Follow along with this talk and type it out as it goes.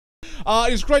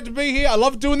It's great to be here. I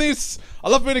love doing this. I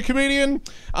love being a comedian.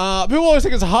 People always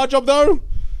think it's a hard job though.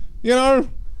 You know?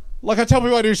 Like I tell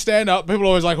people I do stand-up, people are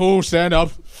always like, oh,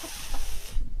 stand-up.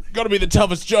 Gotta be the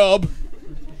toughest job.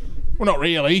 Well, not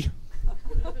really.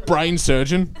 Brain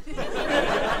surgeon.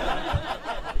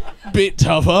 Bit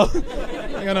tougher.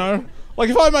 You know? Like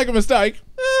if I make a mistake,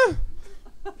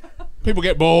 people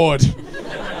get bored.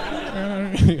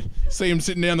 See him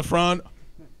sitting down the front.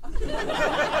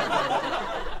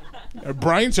 A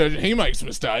brain surgeon, he makes a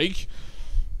mistake.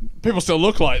 People still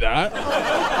look like that.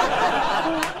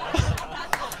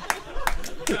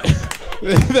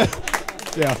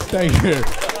 Yeah, thank you.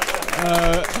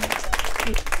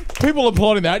 People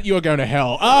applauding that, you are going to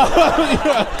hell.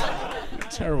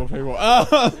 Terrible people.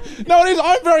 No, it is.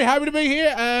 I'm very happy to be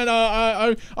here, and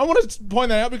I want to point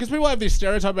that out because people have this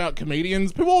stereotype about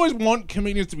comedians. People always want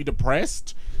comedians to be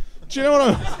depressed. Do you know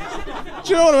what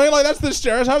I mean? Like, that's the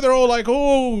stereotype. They're all like,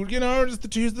 oh, you know, just the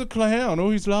tears of the clown.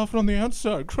 Oh, he's laughing on the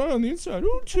outside, crying on the inside.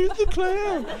 Oh, tears of the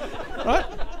clown. Right?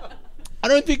 I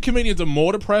don't think comedians are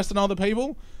more depressed than other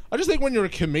people. I just think when you're a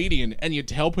comedian and you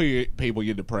tell people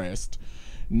you're depressed,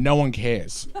 no one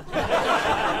cares.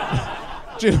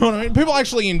 Do you know what I mean? People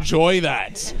actually enjoy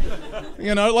that.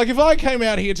 You know, like if I came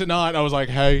out here tonight and I was like,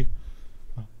 hey,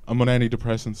 I'm on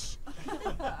antidepressants.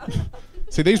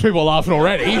 See, these people are laughing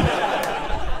already.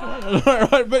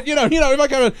 Right, but you know, if I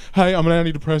come out, hey, I'm on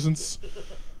antidepressants,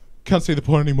 can't see the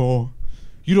point anymore,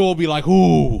 you'd all be like,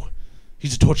 ooh,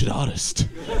 he's a tortured artist.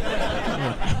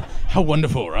 How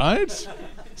wonderful, right?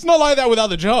 It's not like that with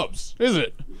other jobs, is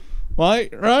it?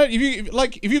 Like, right?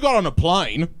 If you got on a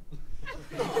plane,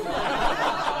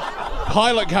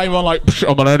 pilot came on like,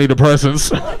 I'm on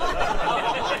antidepressants,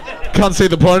 can't see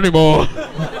the point anymore.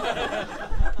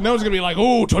 No one's gonna be like,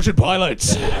 oh, tortured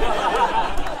pilots.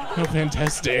 How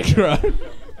fantastic, right?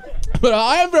 But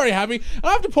I am very happy.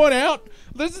 I have to point out,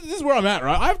 this is where I'm at,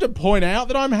 right? I have to point out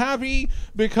that I'm happy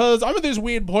because I'm at this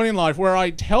weird point in life where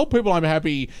I tell people I'm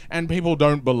happy and people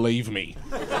don't believe me.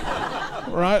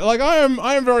 Right? Like I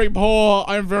am very poor,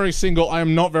 I am very single, I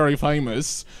am not very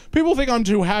famous. People think I'm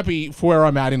too happy for where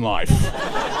I'm at in life. Do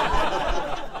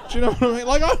you know what I mean?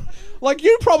 Like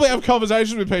you probably have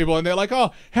conversations with people and they're like,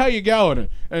 oh, how you going?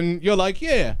 And you're like,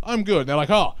 yeah, I'm good. And they're like,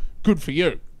 oh, good for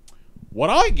you. What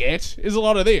I get is a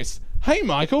lot of this. Hey,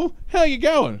 Michael, how you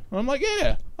going? And I'm like,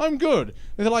 yeah, I'm good.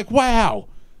 And they're like, wow,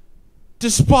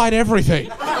 despite everything.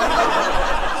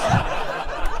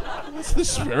 That's the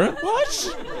spirit.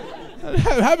 What? It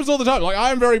happens all the time. Like,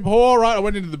 I'm very poor, right? I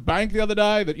went into the bank the other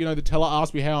day that, you know, the teller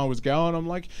asked me how I was going. I'm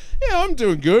like, yeah, I'm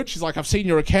doing good. She's like, I've seen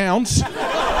your accounts.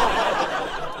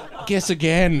 Guess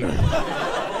again.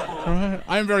 Right?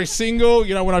 I'm very single.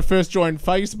 You know, when I first joined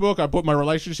Facebook, I put my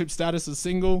relationship status as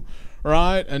single,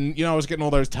 right? And, you know, I was getting all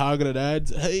those targeted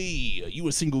ads. Hey, are you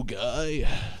a single guy?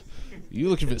 Are you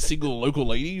looking for single local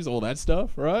ladies? All that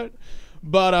stuff, right?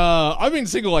 But I've been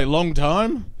single a long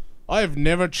time. I have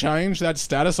never changed that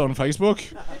status on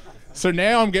Facebook. So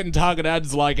now I'm getting target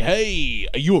ads like, hey,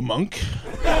 are you a monk?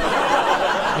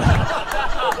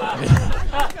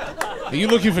 Are you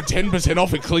looking for 10%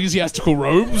 off ecclesiastical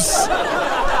robes?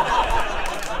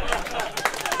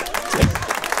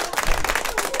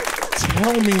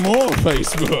 Tell me more,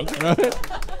 Facebook, right?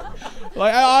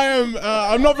 Like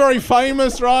I'm not very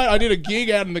famous, right? I did a gig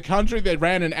out in the country. They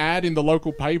ran an ad in the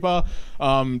local paper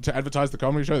to advertise the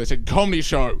comedy show. They said, comedy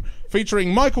show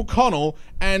featuring Michael Connell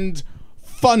and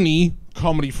funny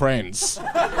comedy friends.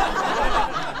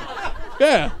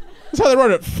 Yeah, that's how they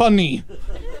wrote it, funny.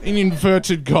 In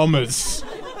inverted commas.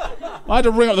 I had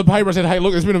to ring up the paper and said, hey,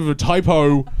 look, there's a bit of a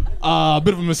typo, a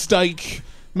bit of a mistake.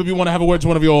 Maybe you want to have a word to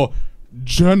one of your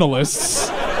journalists.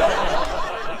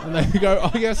 And they go,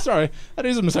 oh, yeah, sorry, that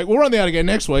is a mistake. We'll run the ad again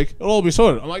next week. It'll all be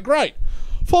sorted. I'm like, great.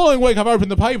 Following week, I've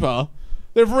opened the paper.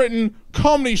 They've written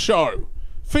comedy show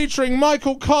featuring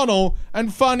Michael Connell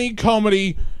and funny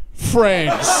comedy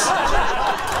friends.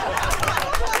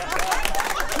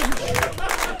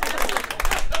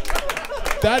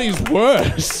 That is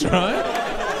worse,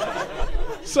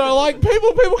 right? So, like,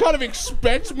 people kind of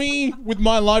expect me with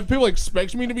my life. People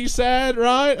expect me to be sad,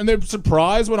 right? And they're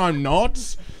surprised when I'm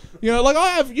not. You know, like I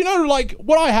have, you know, like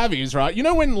what I have is, right? You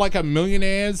know when like a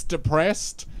millionaire's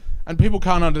depressed and people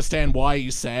can't understand why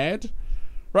he's sad?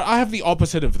 Right? I have the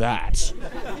opposite of that,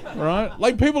 right?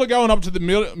 Like people are going up to the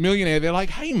millionaire. They're like,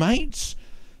 hey, mate,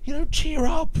 you know, cheer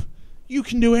up. You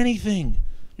can do anything.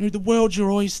 You know, the world's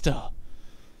your oyster.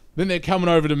 Then they're coming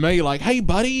over to me like, hey,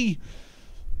 buddy,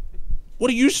 what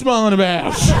are you smiling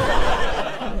about?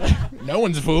 no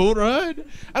one's fooled, right?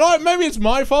 And maybe it's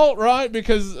my fault, right?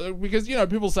 Because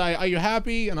people say, "Are you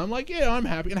happy?" And I'm like, "Yeah, I'm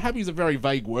happy." And happy is a very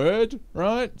vague word,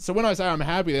 right? So when I say I'm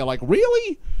happy, they're like,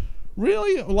 "Really?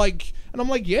 Really?" Like, and I'm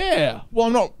like, "Yeah." Well,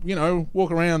 I'm not,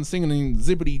 walking around singing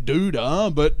zippity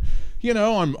doo-dah, but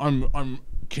I'm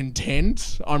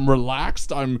content. I'm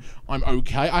relaxed. I'm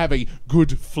okay. I have a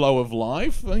good flow of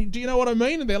life. Do you know what I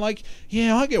mean? And they're like,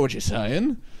 "Yeah, I get what you're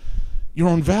saying. You're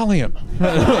on Valium."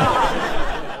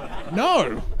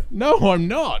 No, I'm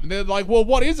not. And they're like, "Well,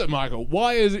 what is it, Michael?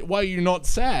 Why are you not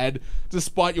sad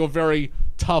despite your very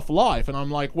tough life?" And I'm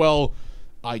like, "Well,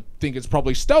 I think it's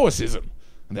probably Stoicism."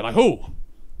 And they're like, "Oh,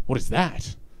 what is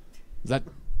that? Is that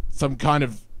some kind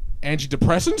of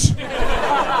antidepressant?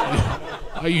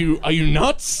 Are you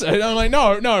nuts?" And I'm like,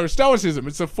 no, Stoicism.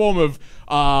 It's a form of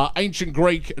ancient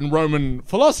Greek and Roman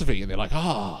philosophy. And they're like,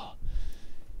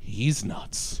 he's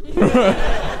nuts. Right?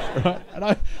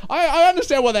 And I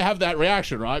understand why they have that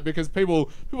reaction, right? Because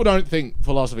people don't think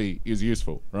philosophy is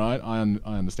useful, right? I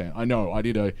understand. I know. I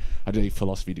did a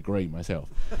philosophy degree myself.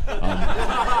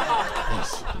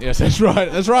 Yes, that's right.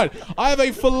 That's right. I have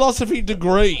a philosophy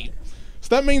degree.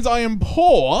 So that means I am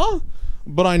poor,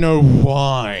 but I know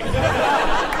why.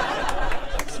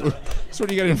 That's what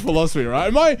you get in philosophy,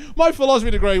 right? My philosophy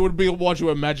degree would be what you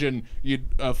imagine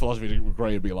a philosophy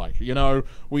degree would be like. We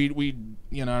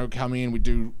come in, we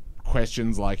do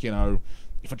questions like,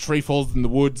 if a tree falls in the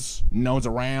woods, no one's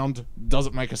around, does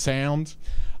it make a sound?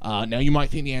 Now you might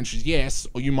think the answer is yes,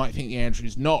 or you might think the answer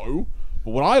is no.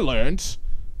 But what I learned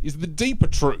is the deeper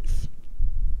truth,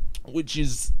 which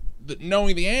is that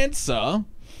knowing the answer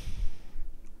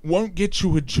won't get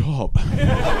you a job.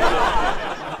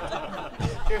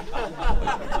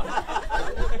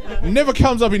 Never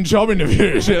comes up in job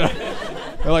interviews. They're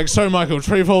like, "So, Michael,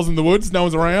 tree falls in the woods, no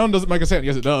one's around, does it make a sound?"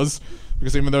 Yes, it does.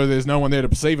 Because even though there's no one there to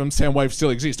perceive them, sound waves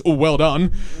still exist. Oh, well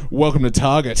done. Welcome to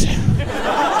Target. You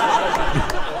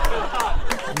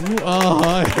are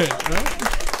hired.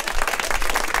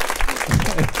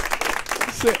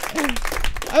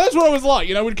 And that's what it was like.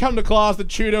 We'd come to class, the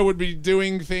tutor would be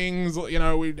doing things,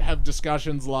 we'd have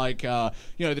discussions like,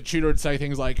 the tutor would say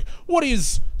things like, "What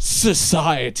is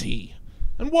society?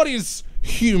 And what is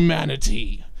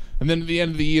humanity?" And then at the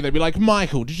end of the year, they'd be like,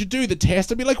 "Michael, did you do the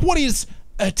test?" I'd be like, "What is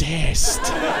a test?"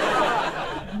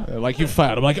 They're like, "You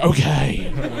failed." I'm like, "Okay."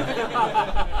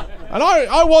 And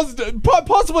I was,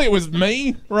 possibly it was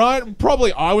me, right?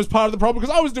 Probably I was part of the problem,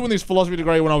 because I was doing this philosophy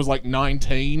degree when I was like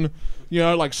 19.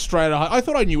 Straight out. I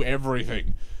thought I knew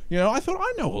everything. I thought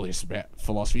I know all this about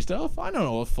philosophy stuff. I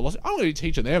know all the philosophy. I'm going to be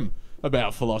teaching them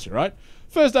about philosophy, right?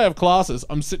 First day of classes,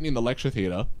 I'm sitting in the lecture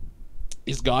theatre.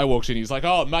 This guy walks in. He's like,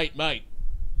 "Oh, mate,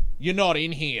 you're not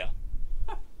in here."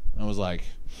 I was like,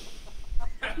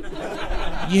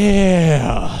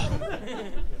 "Yeah,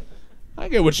 I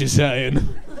get what you're saying.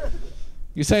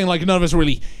 You're saying like none of us are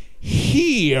really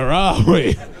here, are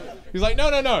we?" He's like,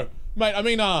 No, mate.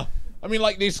 I mean,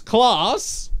 like, this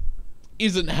class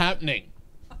isn't happening.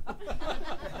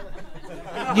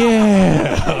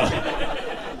 Yeah,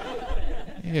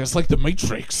 it's like the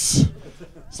Matrix.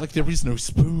 It's like there is no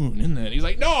spoon, isn't it? He's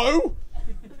like, No.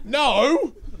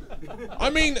 I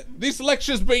mean, this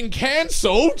lecture's been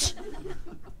cancelled.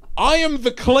 I am the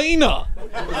cleaner.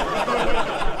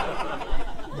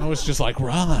 I was just like,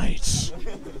 right.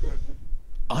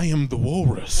 I am the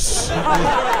walrus.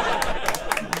 I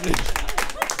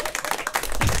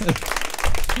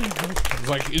was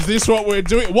like, "Is this what we're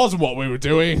doing?" It wasn't what we were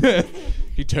doing.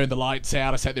 He turned the lights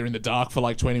out. I sat there in the dark for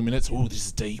like 20 minutes. Oh, this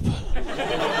is deep.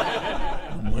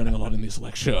 I'm learning a lot in this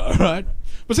lecture, right?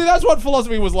 But see, that's what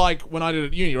philosophy was like when I did it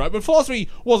at uni, right? But philosophy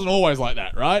wasn't always like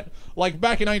that, right? Like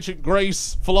back in ancient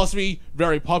Greece, philosophy,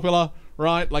 very popular,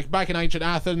 right? Like back in ancient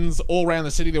Athens, all around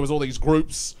the city, there was all these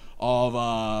groups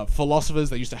of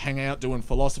philosophers. They used to hang out doing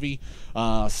philosophy.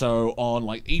 So on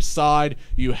like east side,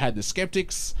 you had the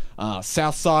skeptics.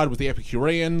 South side was the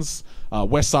Epicureans.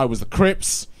 West side was the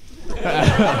Crips. So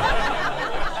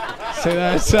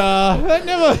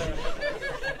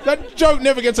that joke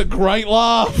never gets a great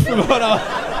laugh. But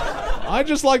I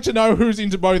just like to know who's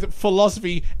into both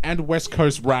philosophy and West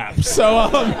Coast rap.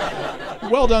 So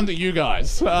well done to you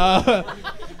guys.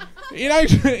 In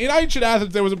ancient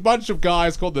Athens, there was a bunch of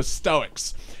guys called the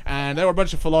Stoics. And they were a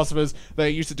bunch of philosophers.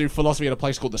 They used to do philosophy at a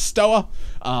place called the Stoa.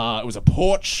 It was a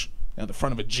porch at the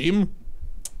front of a gym.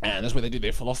 And that's where they did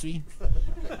their philosophy.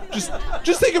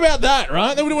 Just think about that,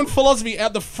 right? They were doing philosophy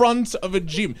at the front of a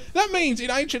gym. That means in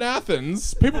ancient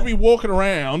Athens, people would be walking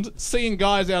around, seeing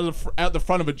guys out the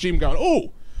front of a gym going,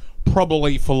 "Oh,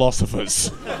 probably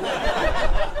philosophers."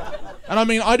 And I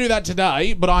mean, I do that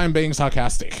today, but I am being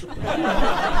sarcastic.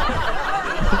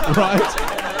 right?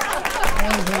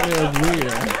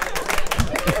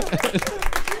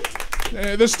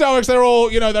 The Stoics, they were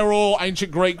all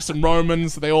ancient Greeks and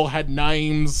Romans. They all had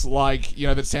names like,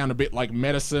 that sound a bit like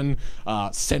medicine.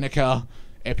 Seneca,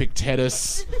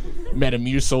 Epictetus,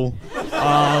 Metamucil.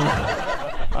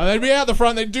 They'd be out the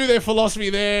front. They'd do their philosophy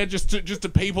there, just to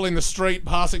people in the street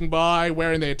passing by,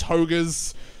 wearing their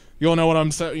togas. You all know what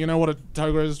I'm saying. You know what a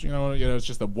toga is. It's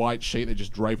just a white sheet they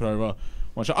just drape over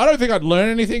one shot. I don't think I'd learn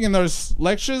anything in those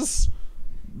lectures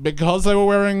because they were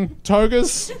wearing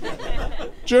togas.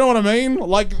 Do you know what I mean?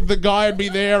 Like, the guy would be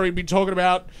there, he'd be talking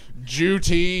about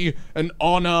duty and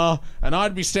honor, and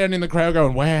I'd be standing in the crowd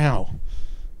going, wow,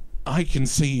 I can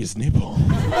see his nipple.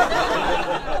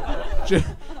 Do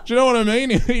you know what I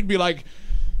mean? He'd be like,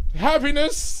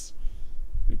 happiness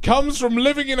comes from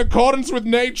living in accordance with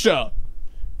nature.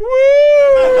 Woo!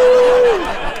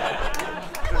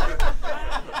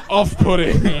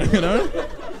 Off-putting,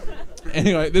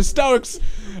 Anyway, the Stoics,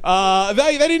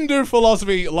 they didn't do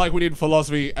philosophy like we did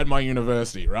philosophy at my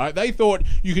university, right? They thought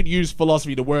you could use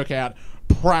philosophy to work out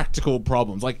practical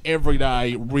problems, like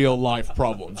everyday, real-life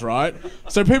problems, right?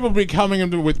 So people would be coming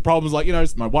in with problems like,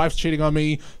 my wife's cheating on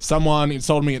me, someone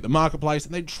insulted me at the marketplace,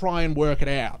 and they'd try and work it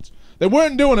out. They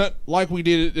weren't doing it like we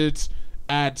did it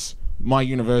at my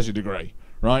university degree,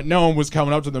 right? No one was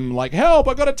coming up to them like, help,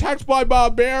 I got attacked by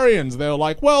barbarians. They were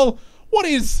like, well, what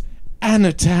is an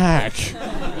attack?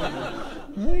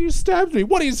 Oh, you stabbed me.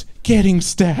 What is getting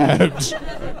stabbed?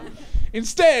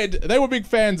 Instead, they were big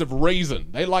fans of reason.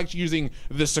 They liked using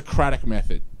the Socratic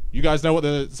method. You guys know what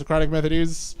the Socratic method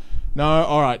is? No?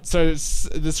 All right. So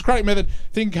the Socratic method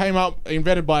thing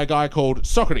invented by a guy called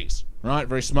Socrates, right?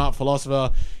 Very smart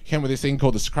philosopher. He came with this thing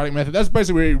called the Socratic method. That's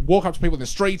basically where you walk up to people in the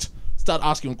street, start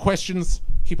asking them questions,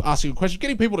 keep asking them questions,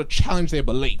 getting people to challenge their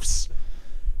beliefs.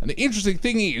 And the interesting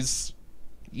thing is,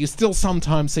 you still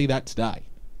sometimes see that today,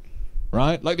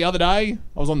 right? Like the other day,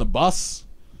 I was on the bus.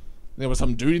 There was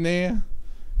some dude in there.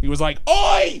 He was like,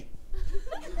 oi!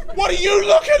 What are you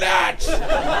looking at?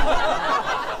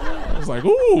 I was like,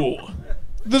 ooh,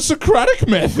 the Socratic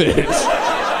method.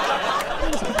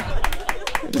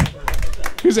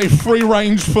 He's a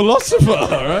free-range philosopher,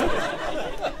 right?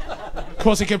 Of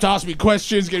course, he kept asking me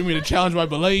questions, getting me to challenge my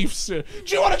beliefs. Do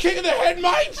you want a kick in the head,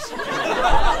 mate?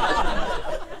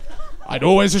 I'd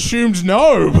always assumed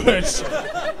no,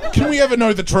 but can we ever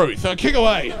know the truth? Kick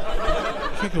away.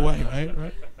 Kick away, mate,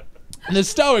 right? And the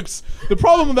Stoics,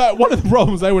 one of the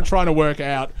problems they were trying to work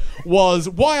out was,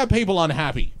 why are people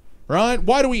unhappy, right?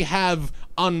 Why do we have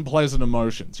unpleasant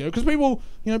emotions? Because people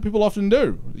often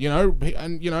do,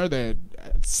 and, they're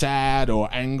sad or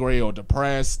angry or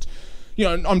depressed.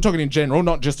 I'm talking in general,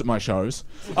 not just at my shows.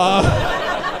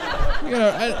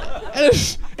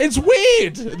 It's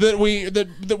weird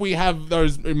that we have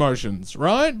those emotions,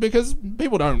 right? Because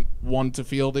people don't want to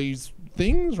feel these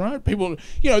things, right? People,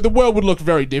 the world would look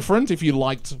very different if you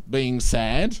liked being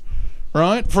sad,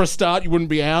 right? For a start, you wouldn't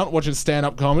be out watching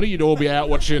stand-up comedy. You'd all be out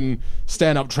watching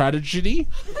stand-up tragedy.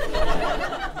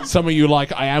 Some of you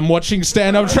I am watching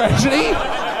stand-up tragedy.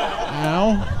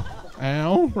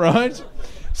 Ow, right?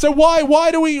 So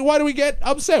why do we get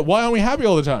upset? Why aren't we happy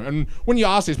all the time? And when you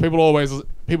ask this, people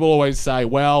always say,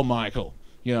 well, Michael,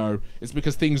 it's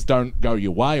because things don't go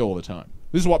your way all the time.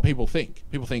 This is what people think.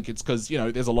 People think it's because,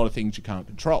 there's a lot of things you can't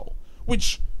control,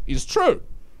 which is true,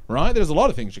 right? There's a lot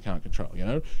of things you can't control,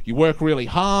 You work really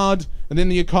hard, and then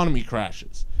the economy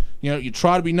crashes. You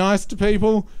try to be nice to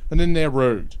people, and then they're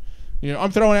rude.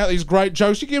 I'm throwing out these great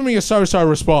jokes. You give me a so-so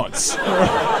response.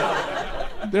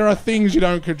 There are things you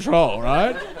don't control,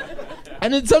 right?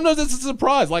 And then sometimes it's a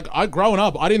surprise. Growing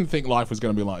up, I didn't think life was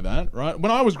going to be like that, right? When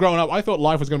I was growing up, I thought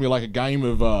life was going to be like a game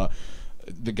of,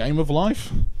 the game of life.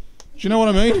 Do you know what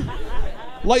I mean?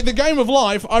 Like the game of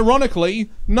life, ironically,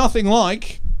 nothing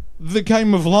like the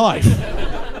game of life.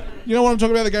 You know what I'm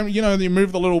talking about? The game, you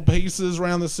move the little pieces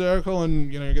around the circle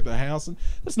and, you get the house. And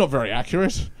that's not very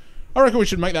accurate. I reckon we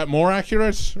should make that more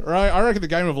accurate, right? I reckon the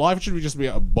game of life should just be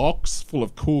a box full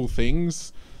of cool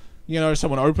things.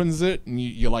 Someone opens it and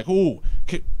you're like, oh,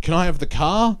 can I have the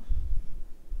car?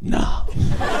 Nah.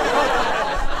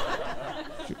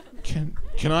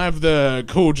 Can I have the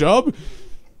cool job?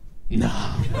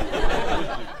 Nah.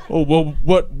 Oh, well,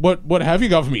 what have you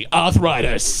got for me?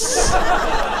 Arthritis.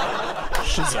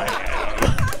 Shazam.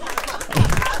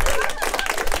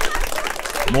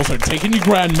 I'm also taking your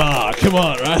grandma. Come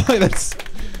on, right?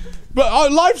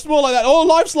 But life's more like that. Oh,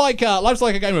 life's like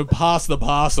a game of pass the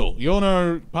parcel. You all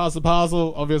know pass the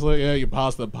parcel, obviously. Yeah, you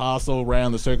pass the parcel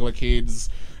around the circle of kids.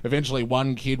 Eventually,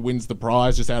 one kid wins the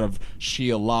prize just out of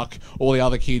sheer luck. All the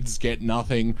other kids get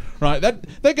nothing. Right?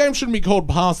 That game shouldn't be called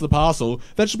pass the parcel.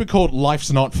 That should be called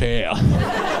Life's Not Fair.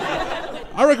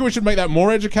 I reckon we should make that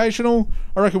more educational.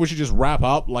 I reckon we should just wrap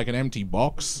up like an empty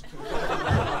box.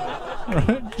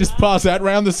 Right? Just pass that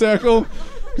round the circle.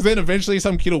 Because then eventually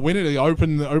some kid will win it and he'll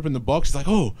open the box. He's like,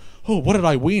 oh, what did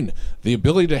I win? The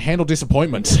ability to handle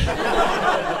disappointment.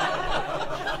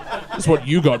 That's what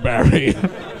you got, Barry.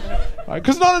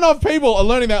 Because not enough people are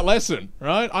learning that lesson,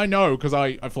 right? I know, because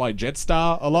I fly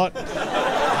Jetstar a lot.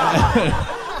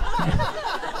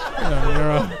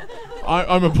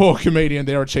 I'm a poor comedian.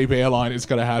 They're a cheap airline. It's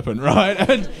going to happen,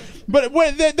 right? But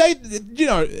when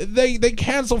they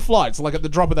cancel flights like at the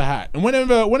drop of the hat, and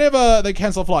whenever they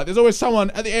cancel a flight, there's always someone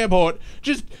at the airport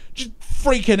just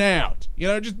freaking out.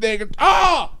 Just there,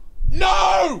 no,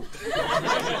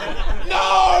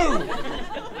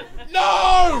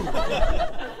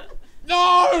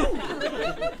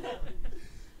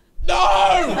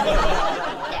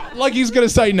 like he's gonna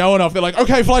say no enough. They're like,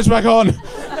 okay, flight's back on.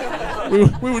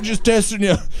 We were just testing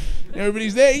you.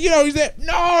 Everybody's there. He's there.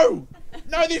 No,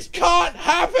 this can't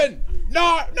happen.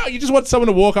 No. You just want someone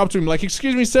to walk up to him like,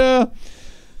 excuse me, sir.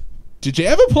 Did you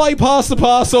ever play Pass the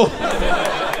Parcel?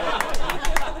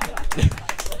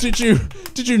 Did you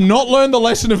not learn the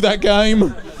lesson of that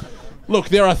game? Look,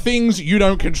 there are things you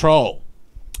don't control.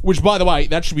 Which, by the way,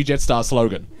 that should be Jetstar's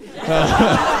slogan.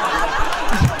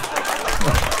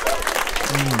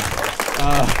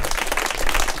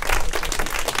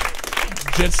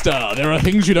 Jetstar, there are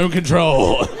things you don't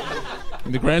control.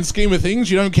 In the grand scheme of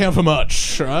things, you don't count for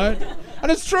much, right?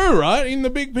 And it's true, right? In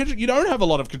the big picture, you don't have a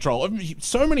lot of control.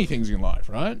 So many things in life,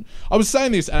 right? I was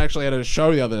saying this actually at a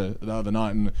show the other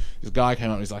night, and this guy came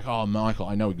up and he's like, oh, Michael,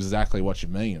 I know exactly what you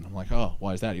mean. And I'm like, oh,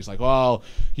 why is that? He's like, well,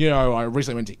 I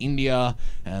recently went to India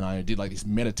and I did like this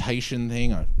meditation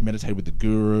thing. I meditated with the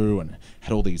guru and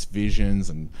had all these visions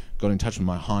and got in touch with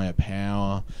my higher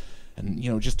power. And,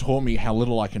 it just taught me how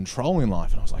little I control in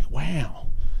life. And I was like, wow.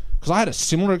 Because I had a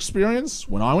similar experience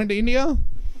when I went to India.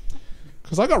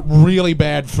 Because I got really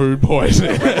bad food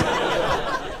poisoning.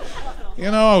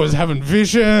 I was having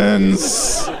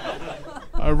visions.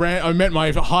 I met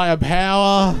my higher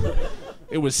power.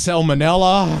 It was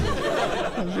salmonella.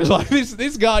 It was like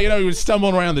this guy, he was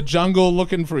stumbling around the jungle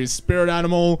looking for his spirit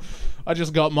animal. I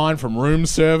just got mine from room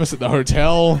service at the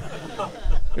hotel.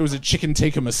 It was a chicken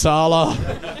tikka masala.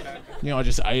 I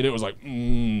just ate it. It was like,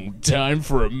 time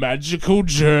for a magical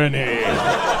journey.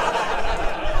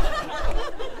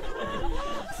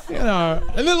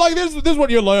 And then this is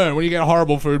what you learn when you get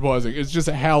horrible food poisoning. It's just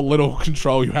how little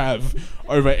control you have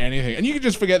over anything, and you can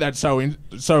just forget that so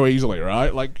easily,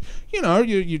 right? Like,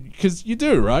 because you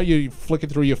do, right? You flick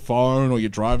it through your phone or you're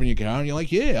driving your car, and you're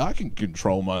like, yeah, I can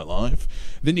control my life.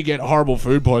 Then you get horrible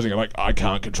food poisoning, you're like, I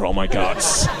can't control my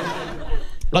guts.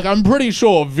 Like, I'm pretty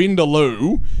sure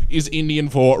Vindaloo is Indian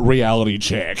for reality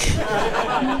check.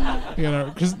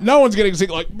 Because no one's getting sick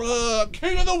like,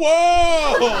 king of the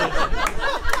world!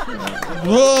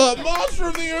 Master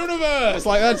of the universe!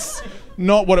 Like, that's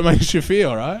not what it makes you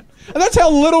feel, right? And that's how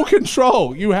little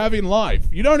control you have in life.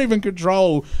 You don't even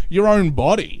control your own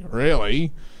body,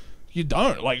 really. You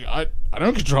don't. Like, I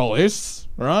don't control this,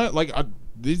 right? Like, I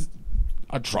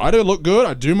try to look good,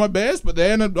 I do my best, but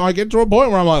then I get to a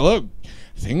point where I'm like, look,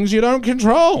 things you don't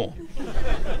control.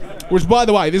 Which, by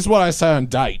the way, this is what I say on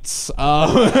dates.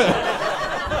 I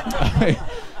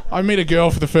meet a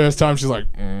girl for the first time, she's like,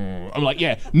 I'm like,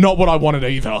 yeah, not what I wanted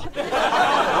either.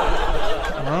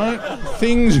 Alright?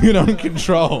 Things you don't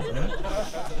control.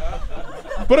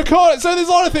 But so there's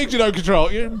a lot of things you don't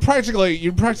control. You practically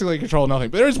control nothing.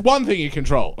 But there is one thing you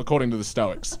control, according to the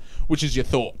Stoics, which is your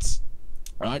thoughts.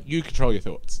 Right? You control your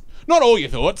thoughts. Not all your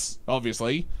thoughts,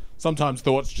 obviously. Sometimes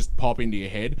thoughts just pop into your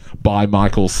head. By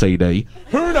Michael CD.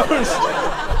 Who knows?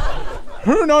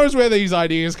 Who knows where these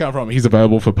ideas come from? He's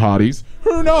available for parties.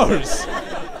 Who knows?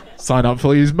 Sign up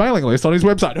for his mailing list on his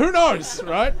website. Who knows,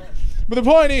 right? But the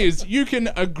point is, you can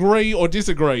agree or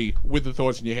disagree with the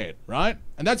thoughts in your head, right?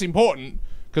 And that's important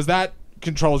because that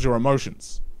controls your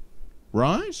emotions,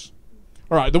 right?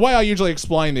 All right, the way I usually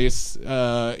explain this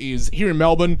is here in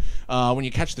Melbourne, when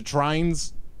you catch the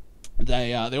trains,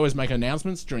 they always make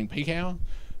announcements during peak hour.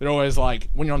 They're always like,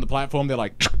 when you're on the platform, they're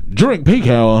like, during peak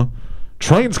hour,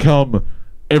 trains come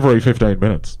every 15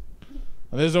 minutes.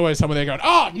 And there's always someone there going,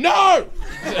 oh, no!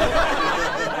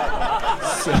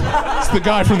 It's the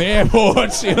guy from the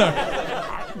airport,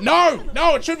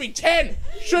 No, it should be 10.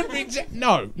 Should be 10.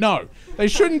 No. They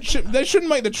shouldn't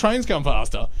make the trains come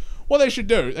faster. What they should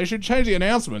do, they should change the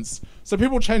announcements so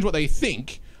people change what they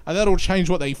think, and that'll change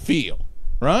what they feel,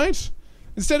 right?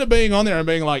 Instead of being on there and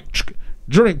being like,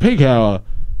 during peak hour,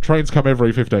 trains come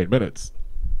every 15 minutes.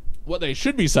 What they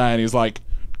should be saying is like,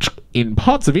 in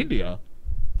parts of India,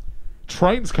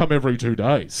 trains come every 2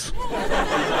 days.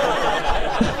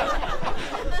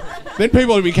 Then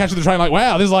people will be catching the train like,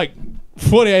 wow, this is like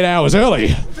 48 hours early.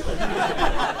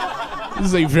 This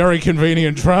is a very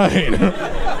convenient train.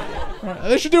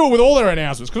 They should do it with all their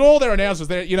announcements, because all their announcements,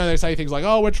 they say things like,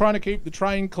 oh, we're trying to keep the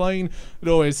train clean. It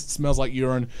always smells like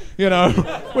urine.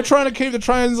 We're trying to keep the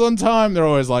trains on time. They're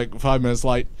always like 5 minutes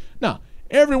late. No,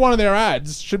 every one of their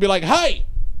ads should be like, hey,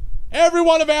 every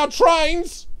one of our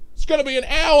trains is going to be an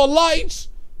hour late.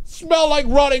 Smell like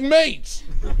rotting meat.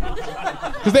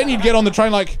 Because then you'd get on the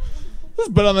train like, this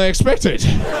is better than I expected.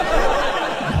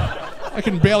 I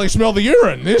can barely smell the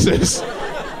urine. This is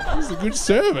a good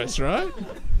service, right?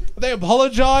 They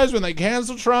apologise when they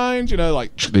cancel trains,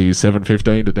 like, the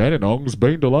 7:15 to Dandenong's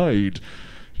been delayed.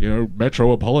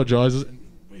 Metro apologises. And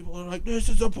people are like, this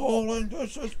is appalling,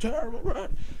 this is terrible, right?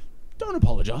 Don't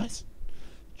apologise.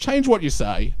 Change what you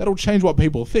say. That'll change what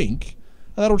people think,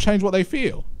 and that'll change what they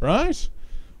feel, right?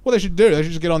 What they should do, they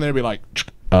should just get on there and be like,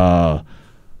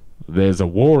 there's a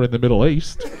war in the Middle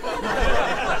East.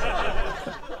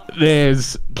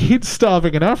 There's kids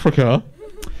starving in Africa.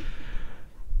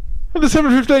 And the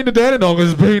 7:15 to Dandenong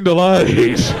has been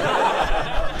delayed.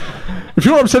 If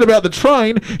you're upset about the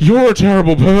train, you're a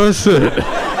terrible person.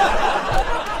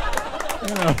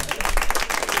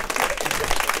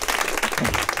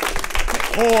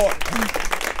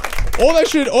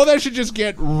 Or they should just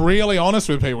get really honest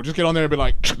with people. Just get on there and be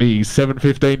like, the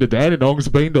 7:15 to Dandenong's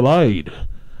been delayed.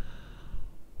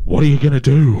 What are you gonna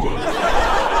do?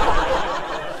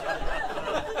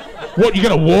 What, you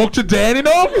gonna walk to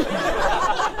Dandenong?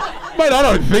 Mate, I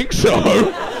don't think so.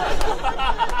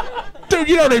 Dude,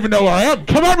 you don't even know where I am.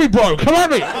 Come at me, bro. Come at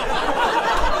me.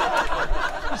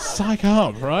 Psych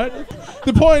up, right?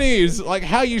 The point is, like,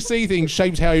 how you see things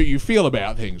shapes how you feel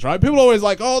about things, right? People are always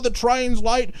like, oh, the train's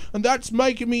late and that's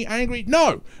making me angry.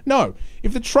 No.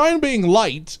 If the train being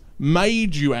late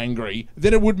made you angry,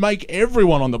 then it would make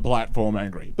everyone on the platform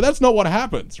angry. But that's not what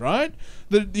happens, right?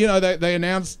 They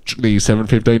announced the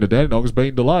 7:15 to Dandenong has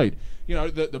been delayed.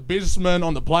 The businessman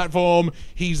on the platform,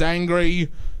 he's angry.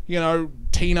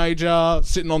 Teenager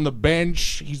sitting on the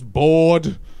bench, he's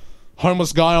bored.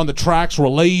 Homeless guy on the tracks,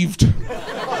 relieved.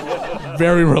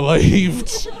 Very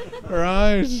relieved.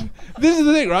 Right? This is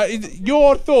the thing, right?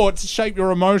 Your thoughts shape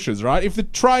your emotions, right? If the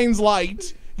train's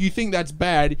late, you think that's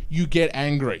bad, you get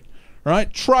angry.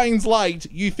 Right? Train's late,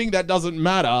 you think that doesn't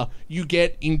matter, you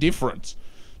get indifferent.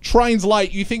 Train's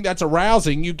late, you think that's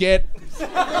arousing, you get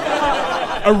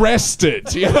arrested.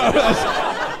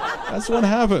 That's what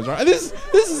happens, right? This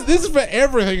is for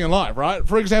everything in life, right?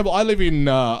 For example, I live in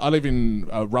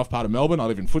a rough part of Melbourne. I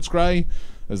live in Footscray.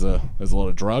 There's a lot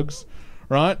of drugs,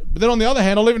 right? But then on the other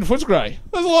hand, I live in Footscray.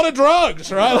 There's a lot of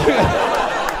drugs, right?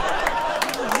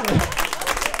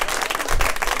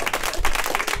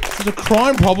 Is it a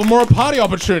crime problem or a party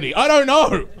opportunity? I don't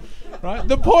know, right?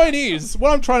 The point is,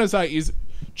 what I'm trying to say is,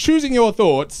 choosing your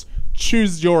thoughts,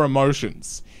 choose your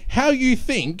emotions. How you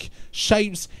think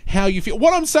shapes how you feel.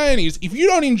 What I'm saying is, if you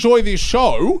don't enjoy this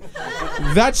show,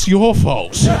 that's your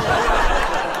fault.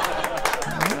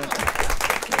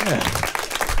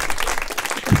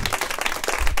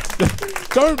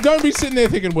 Don't be sitting there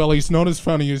thinking, well, he's not as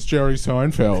funny as Jerry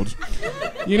Seinfeld.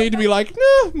 You need to be like,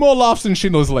 nah, more laughs than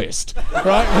Schindler's List,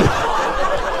 right?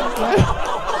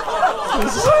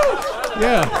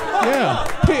 Yeah.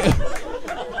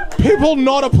 People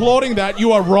not applauding that,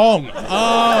 you are wrong.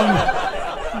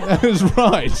 That is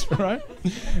right?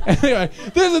 Anyway,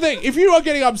 this is the thing. If you are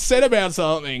getting upset about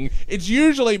something, it's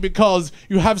usually because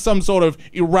you have some sort of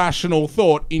irrational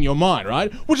thought in your mind,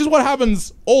 right? Which is what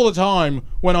happens all the time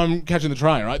when I'm catching the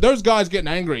train, right? Those guys getting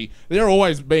angry, they're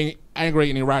always being angry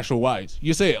in irrational ways.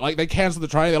 You see it. Like, they cancel the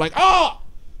train, they're like, oh,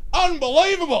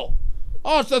 unbelievable.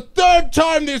 Oh, it's the 3rd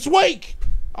time this week.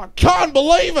 I can't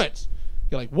believe it.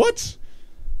 You're like, what?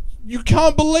 You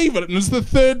can't believe it, and it's the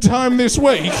 3rd time this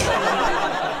week.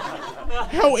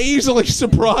 How easily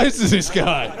surprised is this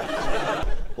guy?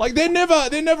 Like, they're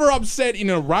never upset in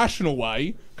a rational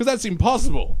way, because that's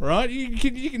impossible, right?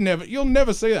 You'll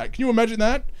never see that. Can you imagine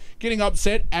that? Getting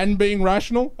upset and being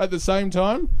rational at the same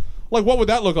time? Like, what would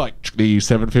that look like? The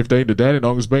 7:15 to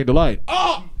Dandenong has been delayed.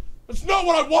 Oh, it's not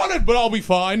what I wanted, but I'll be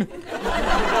fine.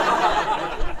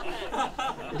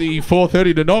 The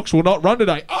 4:30 to Knox will not run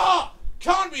today. Oh,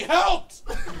 can't be helped.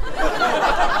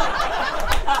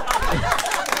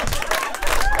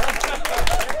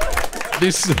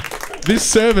 this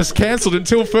service cancelled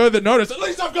until further notice. At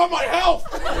least I've got my health.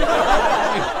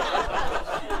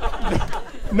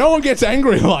 No one gets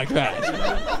angry like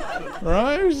that,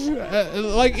 right?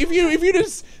 Like if you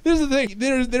just, this is the thing.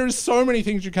 There's so many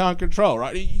things you can't control,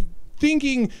 right?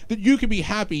 Thinking that you could be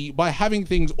happy by having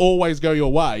things always go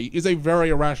your way is a very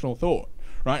irrational thought.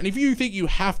 Right, and if you think you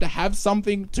have to have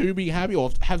something to be happy, or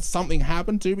have something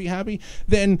happen to be happy,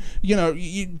 then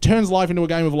it turns life into a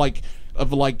game of like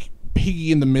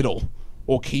piggy in the middle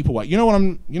or keep away. You know what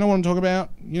I'm talking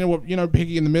about?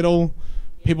 Piggy in the middle.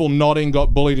 People nodding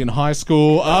got bullied in high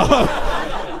school.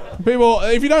 People,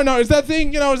 if you don't know, is that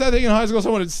thing in high school?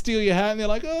 Someone would steal your hat and they're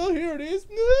like, oh, here it is,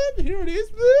 here it is,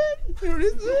 here it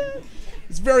is.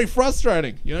 It's very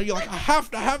frustrating. You're like, I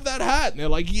have to have that hat. And they're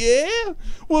like, yeah?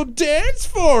 Well, dance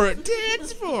for it. And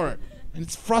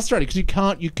it's frustrating because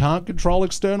you can't control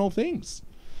external things.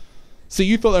 See,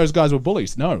 you thought those guys were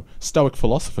bullies. No, Stoic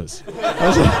philosophers.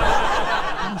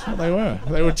 That's what they were.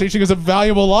 They were teaching us a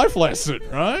valuable life lesson,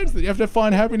 right? That you have to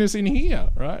find happiness in here,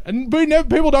 right? And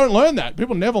people don't learn that.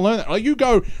 People never learn that. Like you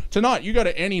go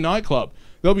to any nightclub,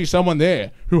 there'll be someone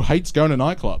there who hates going to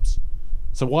nightclubs.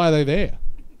 So why are they there?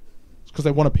 Because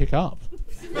they want to pick up.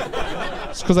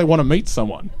 It's because they want to meet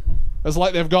someone. It's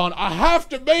like they've gone, I have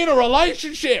to be in a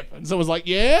relationship. And someone's like,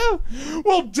 yeah?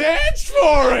 Well, dance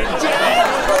for it.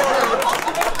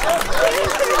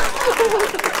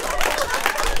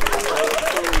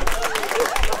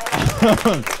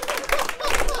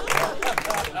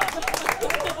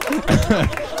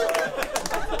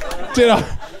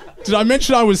 Did I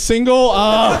mention I was single?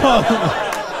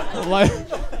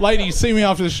 Lady, you see me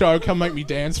after the show, come make me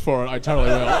dance for it. I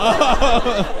totally will.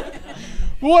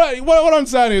 What I'm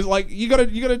saying is, like, you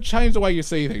gotta change the way you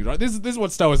see things, right? This is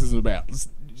what Stoicism is about. It's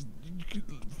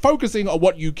focusing on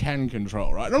what you can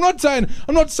control, right? And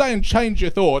I'm not saying change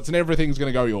your thoughts and everything's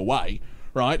gonna go your way,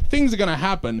 right? Things are gonna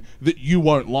happen that you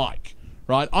won't like,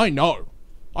 right? I know.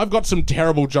 I've got some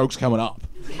terrible jokes coming up,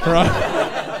 right?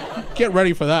 Get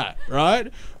ready for that,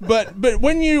 right? But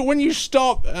when you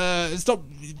stop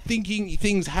thinking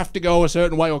things have to go a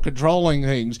certain way or controlling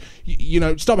things,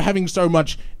 stop having so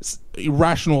much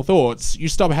irrational thoughts, you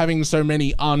stop having so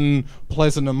many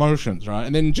unpleasant emotions, right?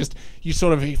 And then just you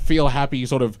sort of feel happy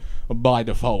sort of by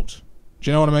default.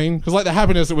 Do you know what I mean? Because like the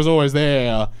happiness that was always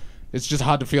there, it's just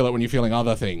hard to feel it when you're feeling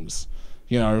other things,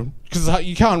 because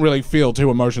you can't really feel two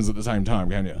emotions at the same time,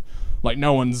 can you? Like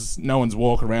no one's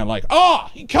walking around like, oh,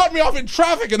 he cut me off in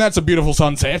traffic and that's a beautiful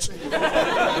sunset.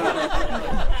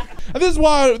 And this is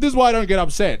why I don't get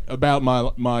upset about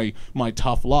my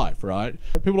tough life, right?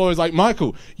 People are always like,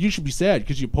 Michael, you should be sad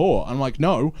because you're poor. I'm like,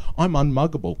 no, I'm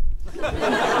unmuggable.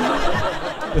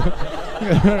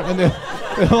 And they're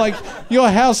like, your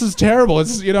house is terrible.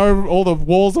 It's, all the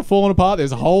walls are falling apart.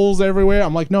 There's holes everywhere.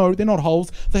 I'm like, no, they're not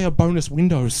holes. They are bonus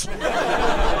windows.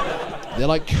 They're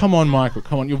like, come on, Michael,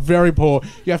 come on. You're very poor.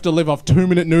 You have to live off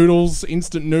 2-minute noodles,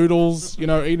 instant noodles,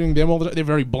 eating them all the time. They're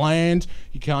very bland.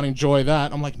 You can't enjoy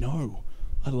that. I'm like, no,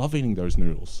 I love eating those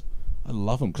noodles. I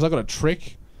love them because I got a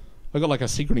trick. I got like a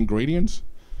secret ingredient.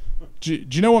 Do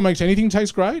you know what makes anything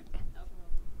taste great?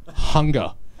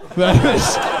 Hunger.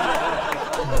 It's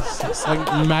like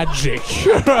magic.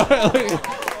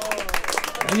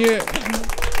 And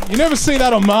you never see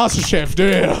that on MasterChef, do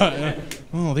you?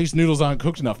 Oh, these noodles aren't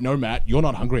cooked enough. No, Matt, you're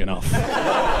not hungry enough.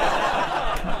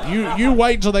 You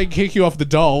wait till they kick you off the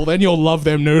dole, then you'll love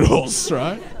them noodles,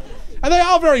 right? And they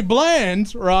are very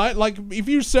bland, right? Like, if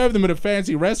you serve them at a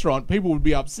fancy restaurant, people would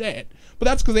be upset. But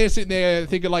that's because they're sitting there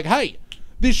thinking like, hey,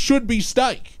 this should be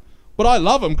steak. But I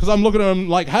love them because I'm looking at them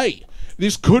like, hey,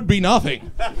 this could be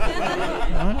nothing.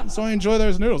 Right? So I enjoy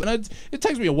those noodles. And it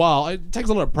takes me a while. It takes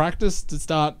a lot of practice to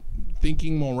start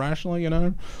thinking more rationally,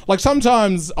 Like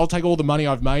sometimes I'll take all the money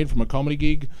I've made from a comedy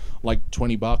gig, like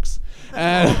 $20,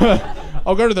 and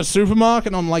I'll go to the supermarket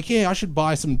and I'm like, yeah, I should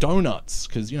buy some donuts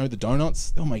because, the donuts,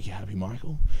 they'll make you happy,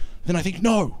 Michael. Then I think,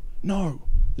 no,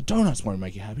 the donuts won't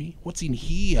make you happy. What's in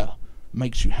here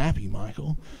makes you happy,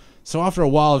 Michael. So after a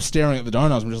while of staring at the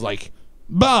donuts, I'm just like,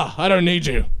 bah, I don't need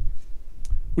you.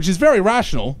 Which is very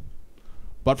rational,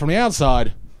 but from the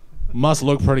outside, must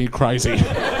look pretty crazy.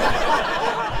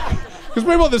 Because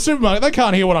people at the supermarket, they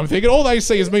can't hear what I'm thinking. All they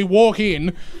see is me walk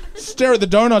in, stare at the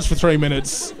donuts for 3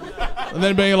 minutes, and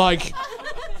then be like,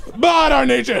 but I don't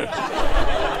need you.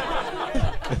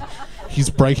 He's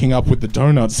breaking up with the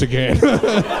donuts again.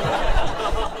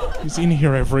 He's in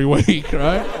here every week,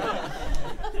 right?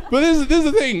 But this is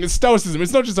the thing, it's Stoicism.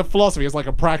 It's not just a philosophy, it's like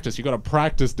a practice. You've got to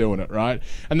practice doing it, right?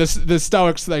 And the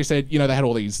Stoics, they said, they had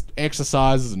all these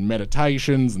exercises and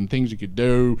meditations and things you could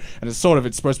do, and it's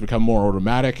supposed to become more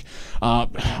automatic.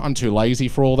 I'm too lazy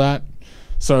for all that.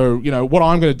 So, you know, what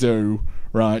I'm going to do,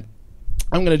 right,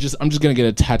 I'm just going to get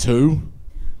a tattoo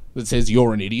that says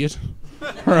you're an idiot.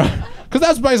 Right? Because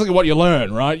that's basically what you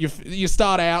learn, right? You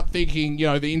start out thinking, you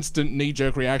know, the instant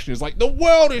knee-jerk reaction is like, the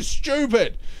world is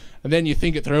stupid. And then you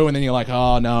think it through and then you're like,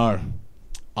 oh, no,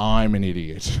 I'm an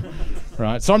idiot.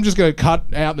 Right? So I'm just going to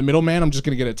cut out the middleman. I'm just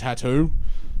going to get a tattoo.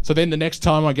 So then the next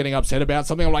time I'm getting upset about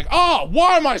something, I'm like, oh,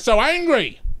 why am I so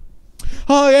angry?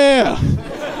 Oh, yeah.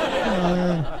 Oh,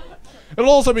 yeah. It'll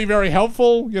also be very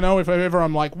helpful, you know, if ever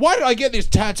I'm like, why did I get this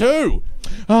tattoo?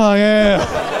 Oh, yeah.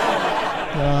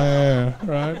 Oh, yeah,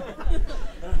 right.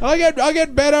 I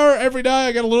get better every day.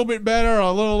 I get a little bit better,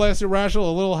 a little less irrational,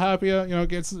 a little happier, you know,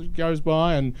 goes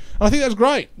by. And I think that's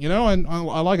great, you know, and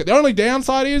I like it. The only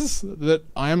downside is that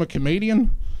I am a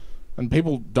comedian and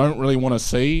people don't really want to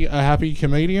see a happy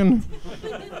comedian.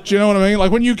 Do you know what I mean?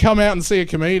 Like when you come out and see a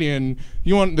comedian,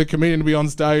 you want the comedian to be on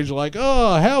stage like,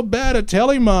 oh, how bad are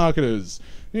telemarketers?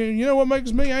 You know what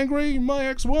makes me angry? My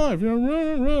ex-wife, you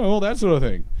know, all that sort of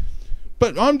thing.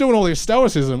 But I'm doing all this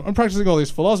stoicism. I'm practicing all this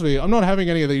philosophy. I'm not having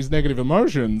any of these negative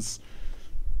emotions.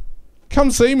 Come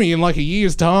see me in like a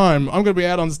year's time. I'm going to be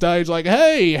out on stage like,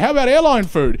 hey, how about airline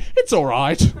food? It's all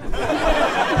right. Do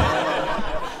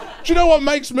you know what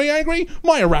makes me angry?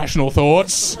 My irrational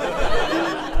thoughts.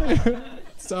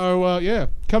 So, yeah,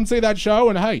 come see that show.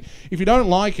 And hey, if you don't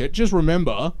like it, just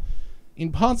remember,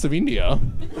 in parts of India,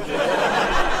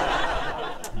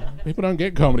 people don't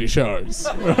get comedy shows.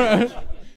 Right?